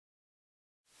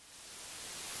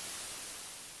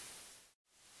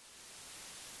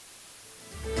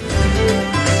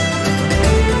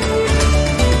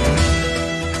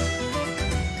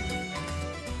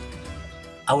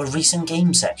our recent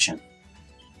game section.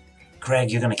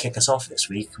 Greg, you're going to kick us off this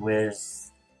week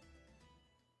with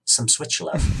some Switch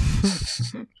love.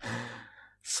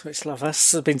 Switch love.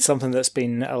 This has been something that's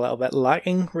been a little bit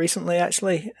lacking recently,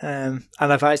 actually. And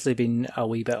I've actually been a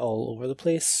wee bit all over the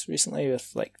place recently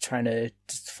with like trying to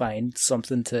find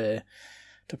something to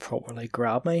properly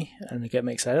grab me and get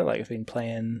me excited. Like I've been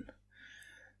playing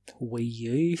Wii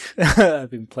U, I've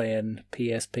been playing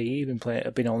PSP,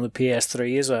 I've been on the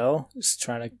PS3 as well, just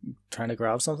trying to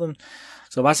grab something.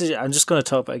 So I'm just going to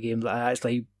talk about a game that I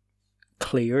actually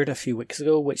cleared a few weeks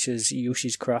ago, which is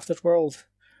Yoshi's Crafted World.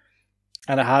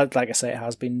 And it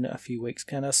has been a few weeks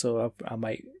kind of, so I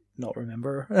might not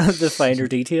remember the finer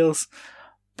details,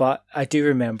 but I do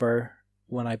remember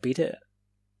when I beat it,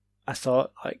 I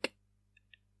thought like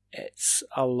it's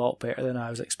a lot better than I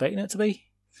was expecting it to be.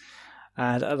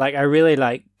 And like I really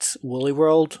liked Woolly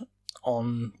World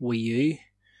on Wii U,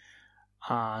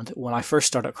 and when I first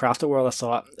started Crafted World, I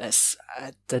thought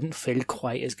it didn't feel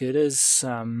quite as good as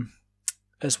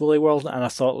Woolly World, and I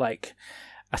thought like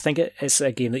I think it's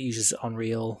a game that uses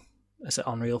Unreal. Is it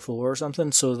Unreal 4 or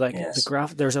something? So like yes.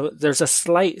 There's a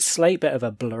slight bit of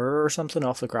a blur or something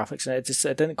off the graphics, and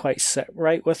it didn't quite sit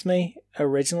right with me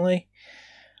originally.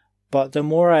 But the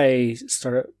more I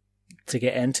started to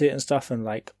get into it and stuff, and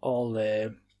like all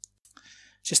the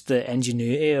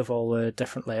ingenuity of all the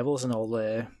different levels and all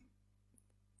the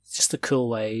cool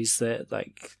ways that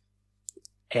like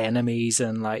enemies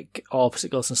and like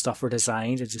obstacles and stuff were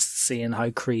designed, and just seeing how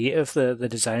creative the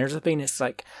designers have been, it's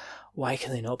like, why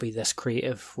can they not be this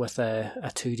creative with a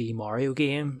 2D Mario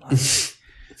game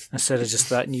instead of just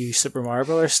that new Super Mario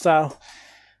Bros. Style?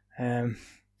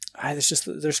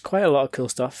 There's quite a lot of cool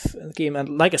stuff in the game,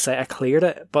 and like I say, I cleared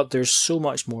it, but there's so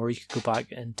much more you could go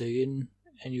back and do in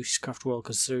Yoshi's Crafted World,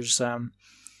 because there's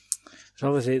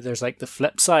like the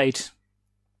flip side.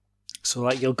 So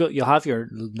like you'll have your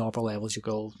normal levels, you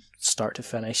go start to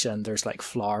finish, and there's like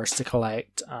flowers to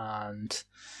collect, and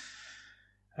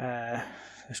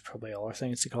there's probably other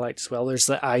things to collect as well. There's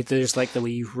like the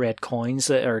wee red coins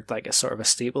that are like a sort of a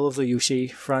staple of the Yoshi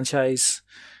franchise.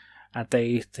 And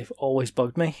they've always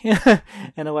bugged me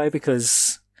in a way,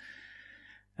 because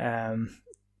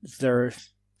they're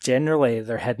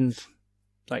hidden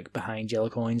like behind yellow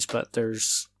coins, but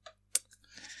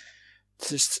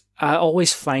I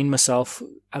always find myself,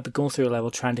 I've been going through a level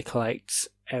trying to collect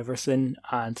everything,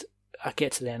 and I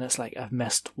get to the end, it's like I've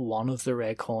missed one of the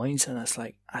red coins, and it's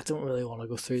like I don't really want to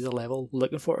go through the level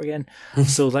looking for it again.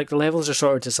 So like the levels are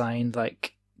sort of designed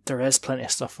like there is plenty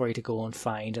of stuff for you to go and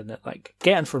find, and that like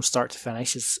getting from start to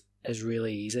finish is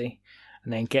really easy,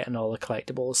 and then getting all the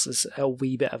collectibles is a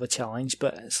wee bit of a challenge.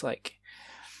 But it's like,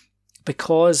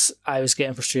 because I was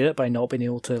getting frustrated by not being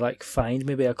able to like find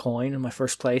maybe a coin in my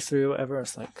first playthrough or whatever,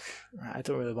 it's like I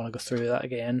don't really want to go through that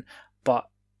again. But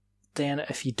then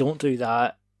if you don't do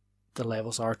that, the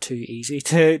levels are too easy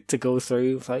to go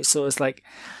through. Like, so it's like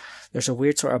there's a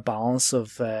weird sort of balance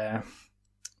of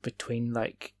between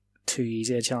like too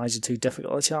easy a challenge and too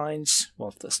difficult a challenge.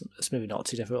 Well, it's maybe not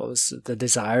too difficult. It's the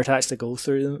desire to actually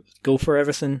go for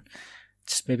everything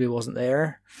just maybe wasn't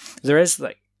there. There is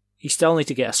like, you still need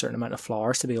to get a certain amount of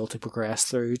flowers to be able to progress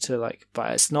through to like,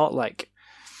 but it's not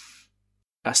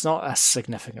a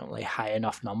significantly high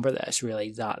enough number that it's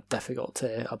really that difficult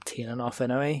to obtain enough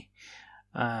anyway.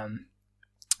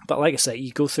 But like I say,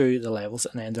 you go through the levels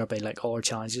and then there'll be like other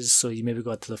challenges, so you maybe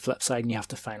go to the flip side and you have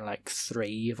to find like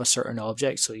 3 of a certain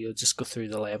object, so you'll just go through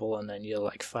the level and then you'll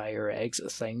like fire eggs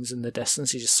at things in the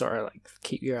distance. You just sort of like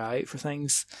keep your eye out for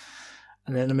things,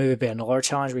 and then there may be another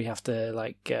challenge where you have to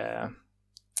like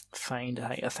find,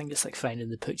 I think it's like finding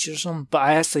the pictures or something, but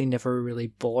I actually never really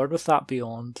bothered with that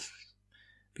beyond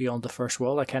the first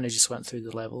world. I kind of just went through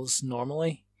the levels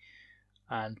normally.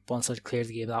 And once I'd cleared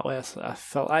the game that way, I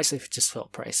felt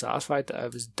pretty satisfied that I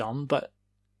was done, but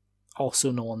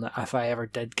also knowing that if I ever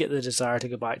did get the desire to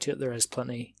go back to it, there is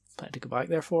plenty to go back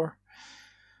there for.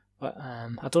 But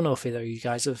I don't know if either of you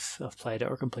guys have played it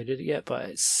or completed it yet, but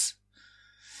it's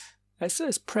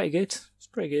pretty good. It's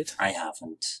pretty good. I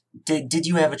haven't. Did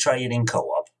you ever try it in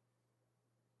co-op?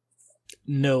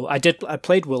 No, I did. I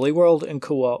played Woolly World in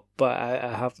co-op, but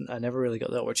I never really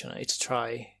got the opportunity to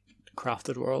try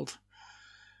Crafted World.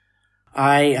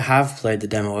 I have played the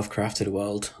demo of Crafted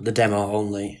World, the demo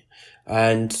only,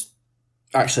 and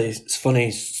actually it's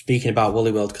funny speaking about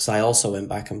Woolly World, because I also went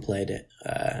back and played it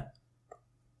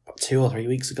 2 or 3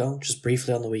 weeks ago, just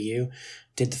briefly on the Wii U,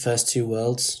 did the first 2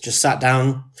 worlds, just sat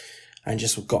down and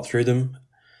just got through them,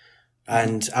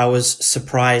 and I was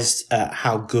surprised at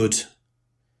how good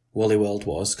Woolly World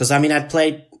was, because I mean I'd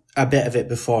played a bit of it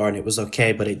before and it was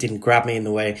okay, but it didn't grab me in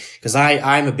the way. Because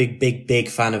I'm a big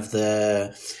fan of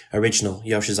the original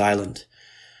Yoshi's Island.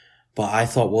 But I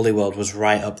thought Woolly World was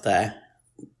right up there.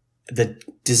 The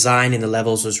design in the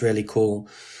levels was really cool.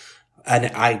 And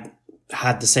I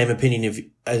had the same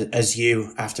opinion as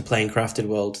you after playing Crafted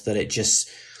World, that it just,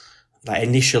 like,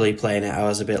 initially playing it, I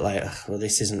was a bit like, well,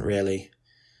 this isn't really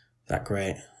that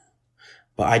great.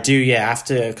 But I do,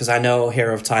 because I know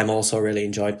Hero of Time also really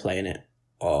enjoyed playing it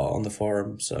on the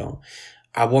forum. So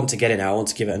I want to get it now. I want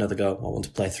to give it another go. I want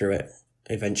to play through it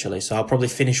eventually. So I'll probably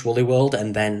finish Woolly World,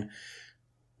 and then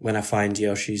when I find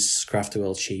Yoshi's Crafted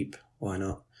World cheap, why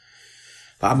not?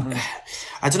 But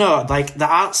I don't know, like, the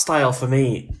art style for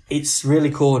me, it's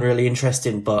really cool and really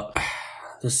interesting, but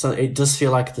it does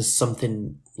feel like there's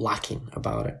something lacking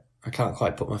about it. I can't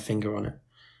quite put my finger on it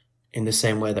in the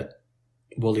same way that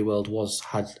Woolly World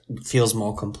feels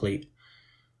more complete.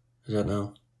 I don't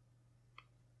know.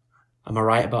 Am I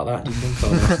right about that, do you think?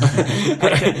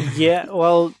 Or no? Yeah,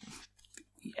 well,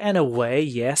 in a way,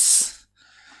 yes.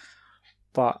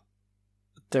 But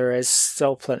there is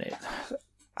still plenty.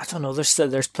 I don't know,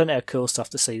 there's plenty of cool stuff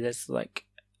to see. That's like,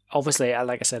 obviously,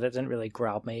 like I said, it didn't really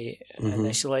grab me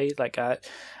initially. Like, I'd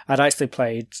actually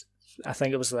played, I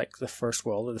think it was like the first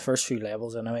world, or the first few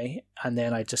levels anyway, and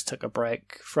then I just took a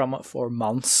break from it for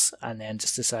months, and then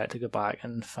just decided to go back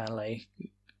and finally,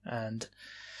 and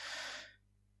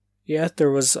yeah, there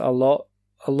was a lot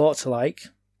to like,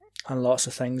 and lots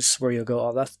of things where you go,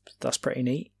 oh, that's pretty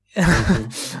neat.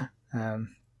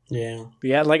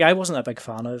 Yeah, like, I wasn't a big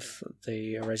fan of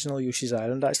the original Yoshi's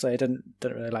Island. Actually, I didn't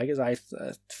really like it.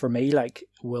 For me, like,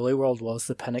 Woolly World was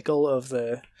the pinnacle of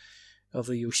the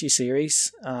Yoshi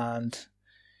series, and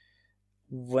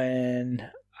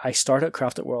when I started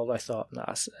Crafted World, I thought,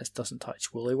 nah, it doesn't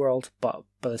touch Woolly World. But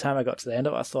by the time I got to the end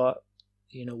of it, I thought,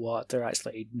 you know what, they're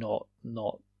actually not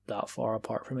that far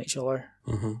apart from each other.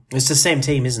 Mm-hmm. It's the same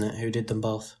team, isn't it, who did them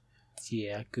both?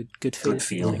 Yeah, good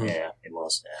feeling. Yeah, it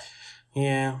was.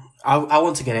 Yeah, I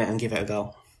want to get it and give it a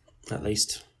go, at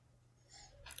least,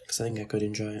 because I think I could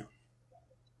enjoy it.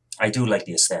 I do like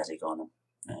the aesthetic on them.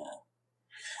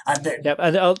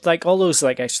 And like all those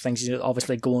like extra things, you know,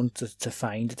 obviously going to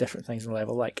find different things in the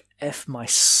level. Like, if my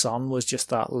son was just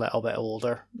that little bit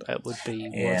older, it would be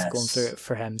worth going through it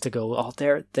for him to go, oh,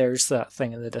 there's that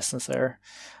thing in the distance there,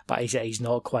 but he's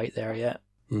not quite there yet.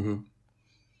 Mm-hmm.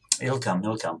 He'll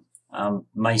come.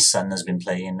 My son has been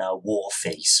playing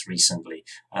Warface recently,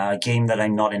 a game that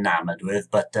I'm not enamored with,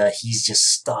 but he's just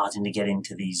starting to get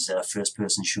into these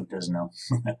first-person shooters now.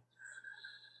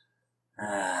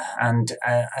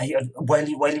 While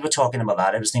you were talking about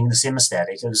that, I was thinking the same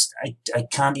aesthetic. I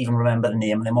can't even remember the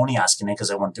name, and I'm only asking it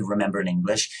because I want to remember in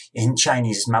English. In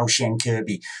Chinese, it's Mao Xian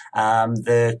Kirby.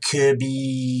 The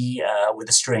Kirby with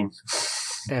the string.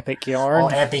 Epic Yarn. Oh,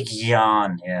 Epic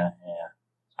Yarn, yeah.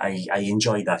 I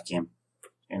enjoyed that game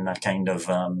in that kind of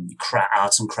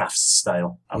arts and crafts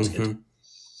style. That was good.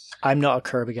 I'm not a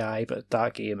Kirby guy, but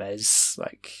that game is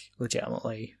like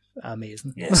legitimately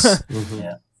amazing. Yes,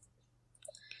 yeah.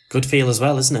 Good feel as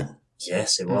well, isn't it?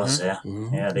 Yes, it was. Yeah,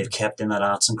 yeah. They've kept in that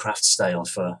arts and crafts style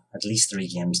for at least 3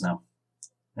 games now.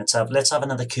 Let's have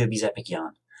another Kirby's Epic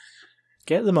Yarn.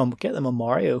 Get them on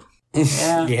Mario.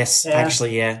 Yeah. Yes,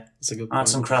 actually, yeah. It's a good point.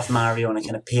 Arts and craft Mario and a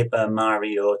kind of Paper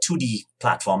Mario, 2D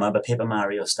platformer, but Paper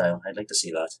Mario style. I'd like to see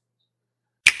that.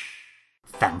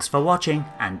 Thanks for watching,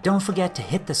 and don't forget to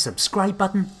hit the subscribe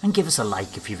button and give us a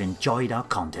like if you've enjoyed our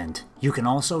content. You can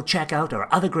also check out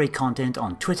our other great content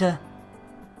on Twitter,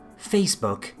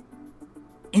 Facebook,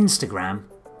 Instagram,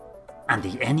 and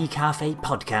the N-E Café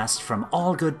podcast from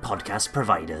all good podcast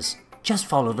providers. Just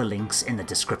follow the links in the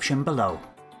description below.